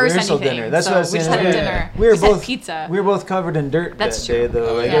didn't rehearse rehearsal anything. dinner. That's so what I was we saying. just had a Yeah. dinner. We were just had both pizza. We were both covered in dirt That's that day, true. though.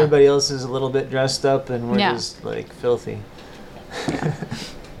 Oh, Like yeah. everybody else is a little bit dressed up, and we're Yeah. just like filthy.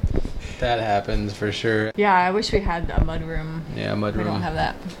 That happens for sure. Yeah, I wish we had a mud room. Yeah, mud We room. don't have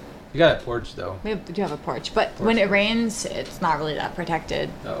that. You got a porch though. We do have a porch, but when it rains, it's not really that protected.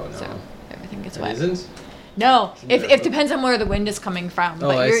 Oh no. So everything gets It wet. isn't? No, if Yeah. it depends on where the wind is coming from. Oh,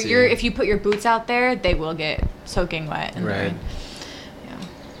 But I see. if you put your boots out there, they will get soaking wet. In the Right. rain.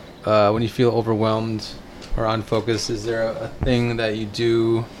 Yeah. When you feel overwhelmed or unfocused, is there a thing that you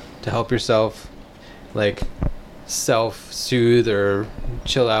do to help yourself, like self-soothe or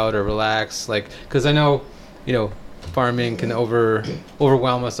chill out or relax? Like, because I know, farming can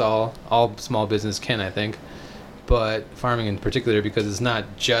overwhelm us all. All small business can, I think. But farming in particular, because it's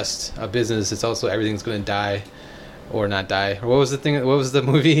not just a business, it's also everything's going to die or not die. Or what was the thing? What was the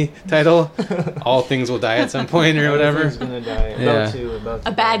movie title? All things will die at some point or whatever. Everything's gonna die. Yeah. About to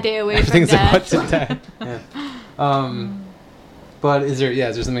A bad die. day away from Everything's about death. to die. Yeah. But is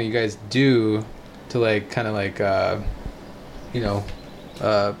there something you guys do to like kind of like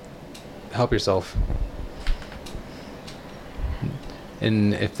help yourself?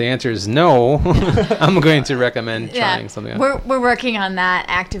 And if the answer is no, I'm going to recommend trying something else. We're working on that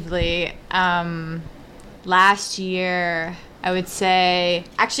actively. Last year, I would say,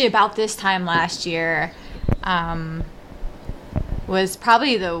 actually about this time last year, was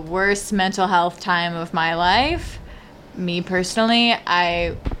probably the worst mental health time of my life. Me personally,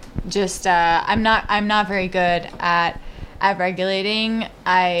 I just I'm not very good at regulating.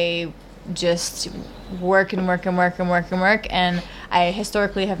 I just work and work and work and work and work, and I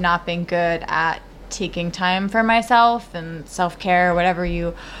historically have not been good at taking time for myself and self-care, whatever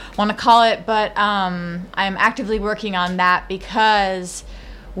you want to call it. But I'm actively working on that, because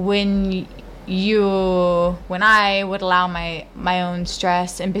when I would allow my own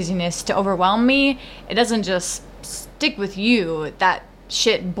stress and busyness to overwhelm me, it doesn't just stick with you. That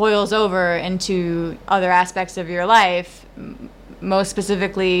shit boils over into other aspects of your life, most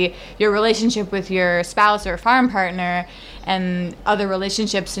specifically your relationship with your spouse or farm partner and other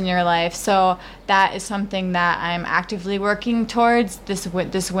relationships in your life. So that is something that I'm actively working towards this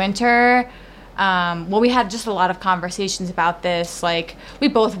winter. We had just a lot of conversations about this. Like, we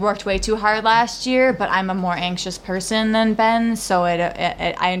both worked way too hard last year, but I'm a more anxious person than Ben, so I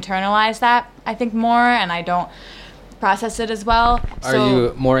internalize that, I think, more, and I don't process it as well. Are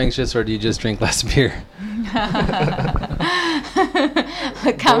you more anxious, or do you just drink less beer?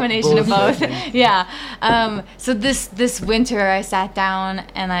 A combination of Both, both. I think. Yeah. So this winter I sat down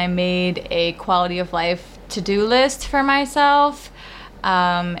and I made a quality of life to-do list for myself,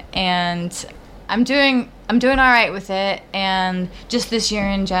 and I'm doing all right with it. And just this year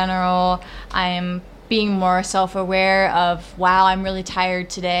in general, I'm being more self-aware of, wow, I'm really tired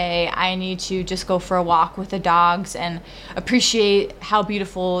today. I need to just go for a walk with the dogs and appreciate how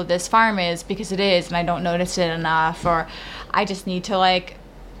beautiful this farm is, because it is, and I don't notice it enough. Or I just need to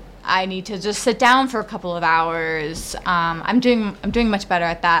I need to just sit down for a couple of hours. I'm doing much better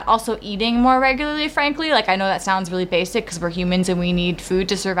at that. Also eating more regularly, frankly. Like, I know that sounds really basic because we're humans and we need food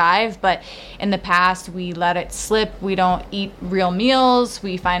to survive, but in the past we let it slip. We don't eat real meals.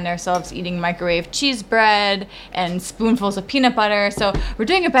 We find ourselves eating microwave cheese bread and spoonfuls of peanut butter. So we're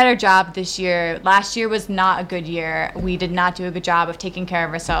doing a better job this year. Last year was not a good year. We did not do a good job of taking care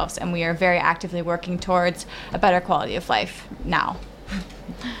of ourselves, and we are very actively working towards a better quality of life now.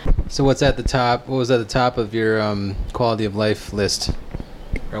 So what's at the top? What was at the top of your quality of life list?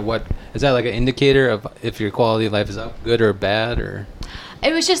 Or what is that, like an indicator of if your quality of life is up, good or bad, or?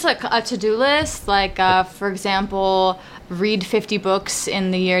 It was just like a to-do list. Like, for example, read 50 books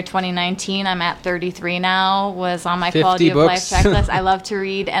in the year 2019. I'm at 33 now. Was on my quality of life checklist. I love to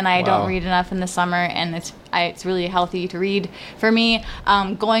read, and I don't read enough in the summer, and it's really healthy to read for me.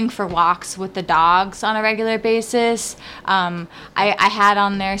 Going for walks with the dogs on a regular basis. I had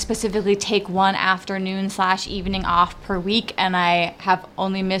on there specifically take one afternoon/evening off per week, and I have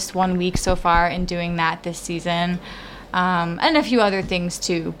only missed 1 week so far in doing that this season. And a few other things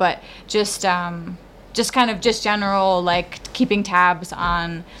too, but just kind of just general, like, keeping tabs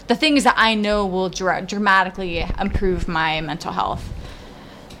on the things that I know will dramatically improve my mental health.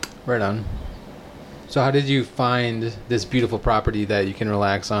 Right on. So how did you find this beautiful property that you can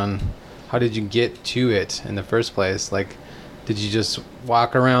relax on? How did you get to it in the first place? Like, did you just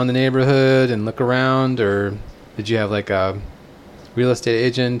walk around the neighborhood and look around, or did you have like a real estate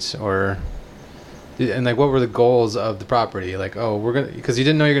agent, or... And like, what were the goals of the property? Like, oh, we're gonna, because you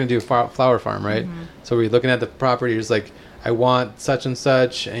didn't know you're gonna do a flower farm, right? Mm-hmm. So we're looking at the property. You're just like, I want such and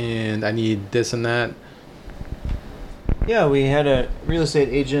such, and I need this and that. Yeah, we had a real estate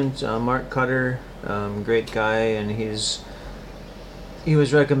agent, Mark Cutter, great guy, and he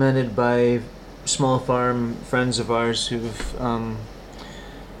was recommended by small farm friends of ours who've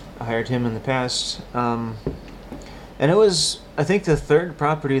hired him in the past. And it was, I think, the third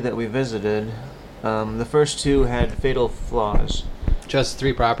property that we visited. The first two had fatal flaws. Just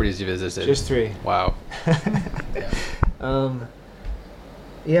 3 properties you visited? Just 3. Wow.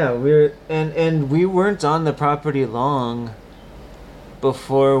 Yeah, we weren't on the property long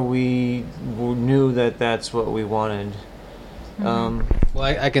before we knew that that's what we wanted. Well,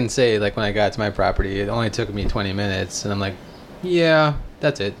 I can say, like, when I got to my property, it only took me 20 minutes, and I'm like, yeah,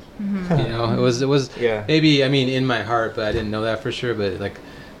 that's it. Mm-hmm. You know, it was yeah. Maybe, I mean, in my heart, but I didn't know that for sure. But like,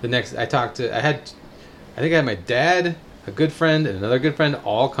 the next, I think I had my dad, a good friend, and another good friend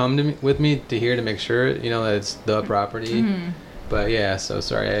all come with me to make sure, you know, that it's the property. Mm-hmm. But yeah, so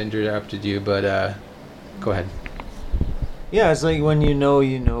sorry I interrupted you, but go ahead. Yeah, it's like when you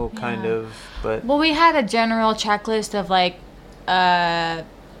know, kind of. But well, we had a general checklist of like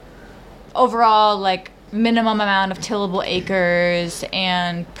overall, like, minimum amount of tillable acres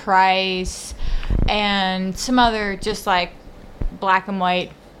and price and some other just like black and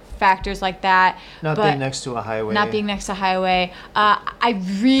white factors like that. Not being next to a highway.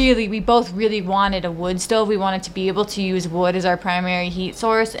 We both really wanted a wood stove. We wanted to be able to use wood as our primary heat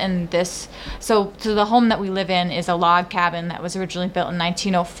source, and so the home that we live in is a log cabin that was originally built in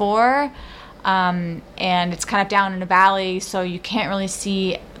 1904. And it's kind of down in a valley, so you can't really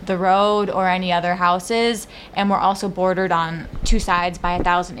see the road or any other houses, and we're also bordered on 2 sides by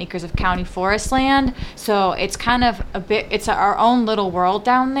 1,000 acres of county forest land, so it's kind of it's our own little world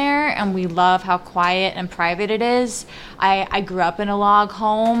down there, and we love how quiet and private it is. I grew up in a log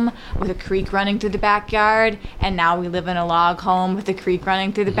home with a creek running through the backyard, and now we live in a log home with a creek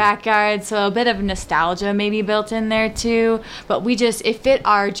running through the backyard, so a bit of nostalgia maybe built in there too, but it fit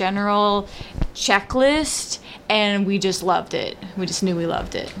our general checklist, and we just loved it. We just knew we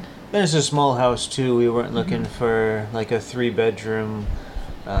loved it. And it's a small house too. We weren't looking for like a 3-bedroom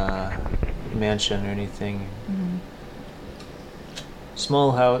mansion or anything. Mm-hmm.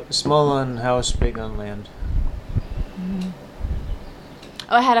 Small on house, big on land. Mm-hmm.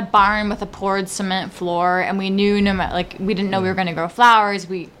 Oh, I had a barn with a poured cement floor, and we knew we didn't know we were going to grow flowers.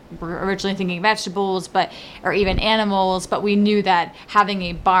 We were originally thinking vegetables, or even animals, but we knew that having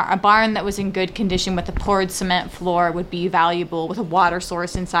a barn that was in good condition with a poured cement floor would be valuable, with a water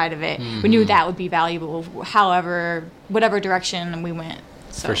source inside of it. Mm-hmm. We knew that would be valuable, whatever direction we went.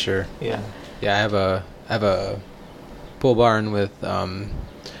 So. For sure. Yeah. Yeah, I have a pole barn with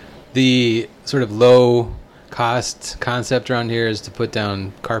the sort of low cost concept around here is to put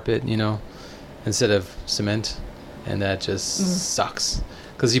down carpet, you know, instead of cement, and that just sucks.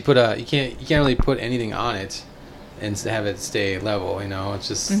 Because you can't really put anything on it and have it stay level, you know. It's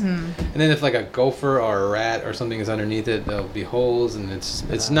just, and then if like a gopher or a rat or something is underneath it, there'll be holes, and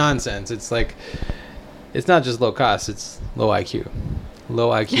it's nonsense. It's like, it's not just low cost; it's low IQ, low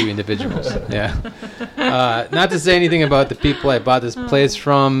IQ individuals. Yeah. Not to say anything about the people I bought this place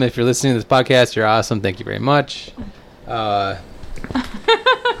from. If you're listening to this podcast, you're awesome. Thank you very much. But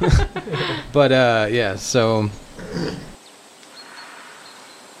yeah, so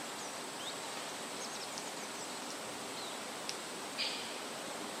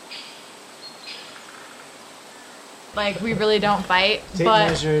Like, we really don't fight. Tape but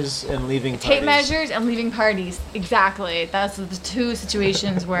measures and leaving parties. Tape measures and leaving parties. Exactly. That's the two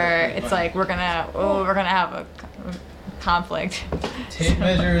situations where it's like we're gonna have a conflict. tape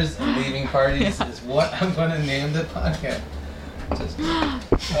measures and leaving parties is what I'm going to name the podcast.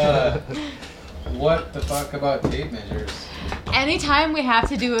 What the fuck about tape measures? Anytime we have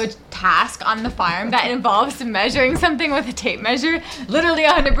to do a task on the farm that involves measuring something with a tape measure, literally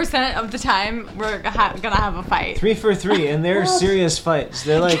 100% of the time we're gonna have a fight. 3 for 3, and they're serious fights.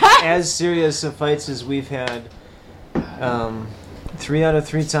 They're like as serious of fights as we've had. 3 out of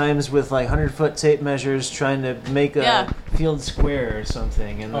 3 times with like 100-foot tape measures trying to make a field square or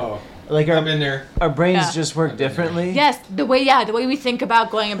something, and like I've been there. Our brains just work differently. Yes, the way we think about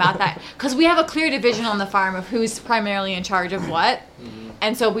going about that, because we have a clear division on the farm of who's primarily in charge of what,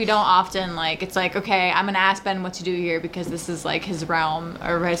 and so we don't often like it's like, okay, I'm gonna ask Ben what to do here because this is like his realm,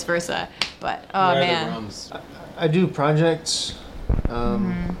 or vice versa. But man, I do projects.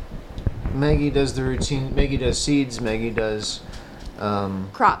 Maggie does the routine. Maggie does seeds. Maggie does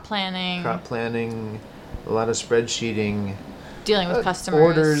crop planning, a lot of spreadsheeting. Dealing with customers.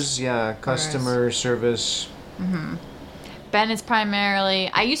 Orders, customer service. Ben is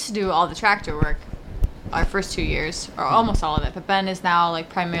primarily, I used to do all the tractor work our first 2 years, or almost all of it, but Ben is now like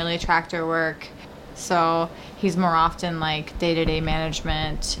primarily tractor work. So he's more often like day-to-day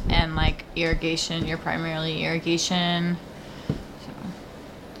management and like irrigation. You're primarily irrigation. So.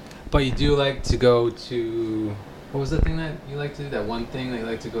 But you do like to go to, what was the thing that you like to do? That one thing that you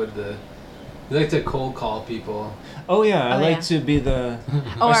like to go to you like to cold call people. Oh yeah, I like to be the.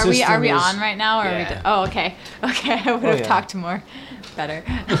 Are we on right now? Or are we okay. I would have talked more, better.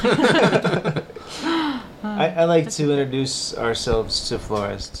 I like to introduce ourselves to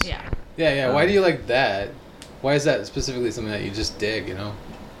florists. Yeah. Why do you like that? Why is that specifically something that you just dig? You know.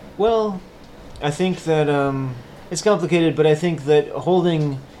 Well, I think that it's complicated, but I think that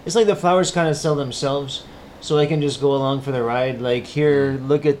it's like the flowers kind of sell themselves. So I can just go along for the ride. Like, here,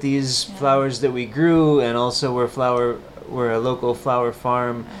 look at these flowers that we grew, and also we're a local flower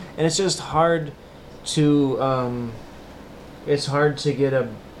farm, and it's just hard to get a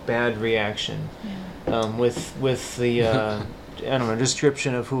bad reaction with the I don't know,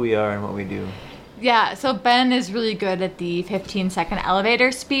 description of who we are and what we do. Yeah, so Ben is really good at the 15-second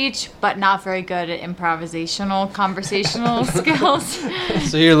elevator speech, but not very good at improvisational, conversational skills.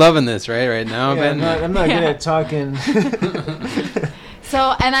 So you're loving this, right now, Ben? I'm not good at talking.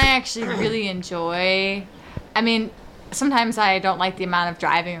 So, and I actually really enjoy, I mean, sometimes I don't like the amount of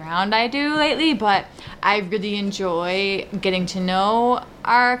driving around I do lately, but I really enjoy getting to know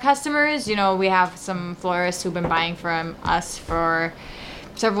our customers. You know, we have some florists who've been buying from us for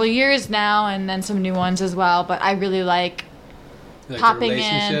several years now, and then some new ones as well, but I really like popping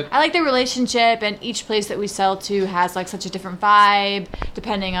in. I like the relationship, and each place that we sell to has like such a different vibe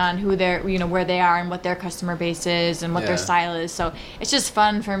depending on who they're, you know, where they are and what their customer base is and what their style is. So it's just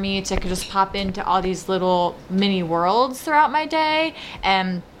fun for me to just pop into all these little mini worlds throughout my day,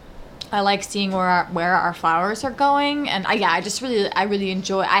 and I like seeing where our flowers are going, and I really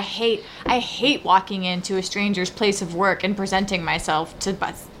enjoy. I hate walking into a stranger's place of work and presenting myself to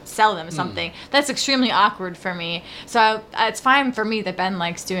sell them something. That's extremely awkward for me. So it's fine for me that Ben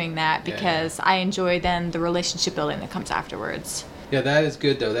likes doing that because I enjoy then the relationship building that comes afterwards. Yeah, that is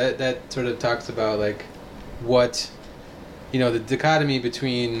good though. That sort of talks about like what, you know, the dichotomy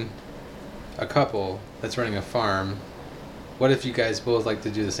between a couple that's running a farm. What if you guys both like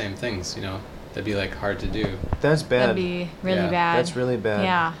to do the same things, you know? That'd be like hard to do. That's bad. That'd be really bad. That's really bad.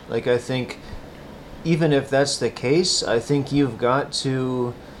 Yeah. Like, I think even if that's the case, I think you've got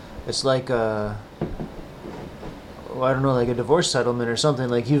to, it's like like a divorce settlement or something.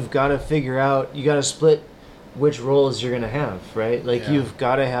 Like, you've got to figure out, you got to split which roles you're going to have, right? Like, you've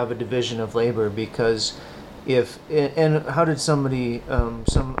got to have a division of labor, because and how did somebody,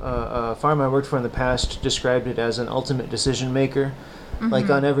 a farm I worked for in the past described it as an ultimate decision maker.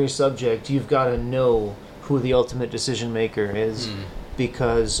 Like, on every subject, you've got to know who the ultimate decision maker is,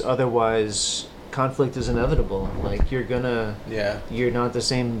 because otherwise conflict is inevitable. Like, you're not the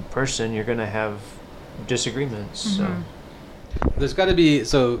same person, you're gonna have disagreements. So there's got to be,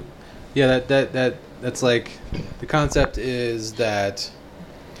 that's like, the concept is that,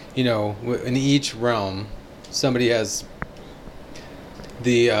 you know, in each realm somebody has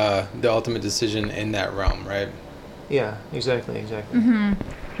the ultimate decision in that realm, right? Yeah, exactly.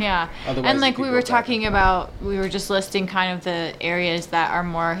 Yeah. Otherwise And you like could we go were back talking and about, we were just listing kind of the areas that are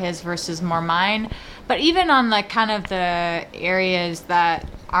more his versus more mine. But even on like kind of the areas that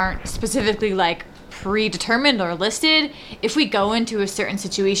aren't specifically like predetermined or listed, if we go into a certain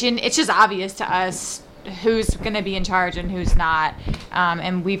situation, it's just obvious to us who's going to be in charge and who's not.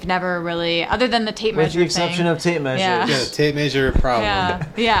 And we've never really, other than the tape measure With the exception of tape measures. Yeah. Yeah, tape measure problem.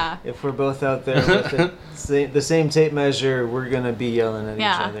 Yeah. If we're both out there with the same tape measure, we're going to be yelling at each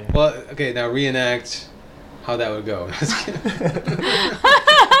other. Well, okay, now reenact how that would go.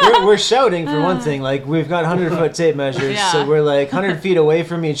 We're shouting for one thing. Like, we've got 100-foot tape measures, so we're like 100 feet away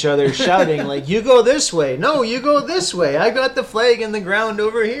from each other shouting, like, you go this way. No, you go this way. I got the flag in the ground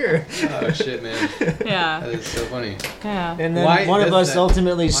over here. Oh, shit, man. Yeah. That is so funny. Yeah. And then one of us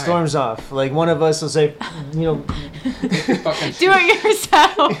ultimately storms off. Like, one of us will say, Fucking Do it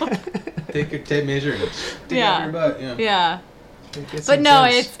yourself. take your tape measure and stick it up your butt. Yeah. But no,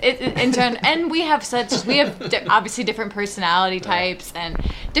 it's in turn, and we have obviously different personality types and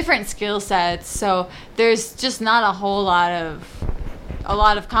different skill sets. So there's just not a whole lot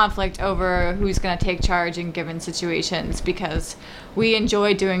of conflict over who's going to take charge in given situations, because we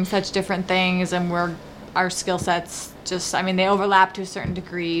enjoy doing such different things, and our skill sets just, I mean, they overlap to a certain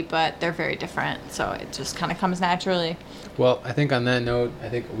degree, but they're very different. So it just kind of comes naturally. Well, I think on that note, I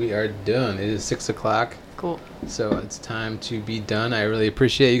think we are done. It is 6:00. Cool. So it's time to be done. I really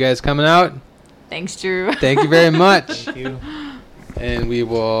appreciate you guys coming out. Thanks, Drew. Thank you very much. Thank you. And we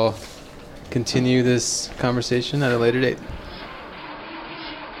will continue this conversation at a later date.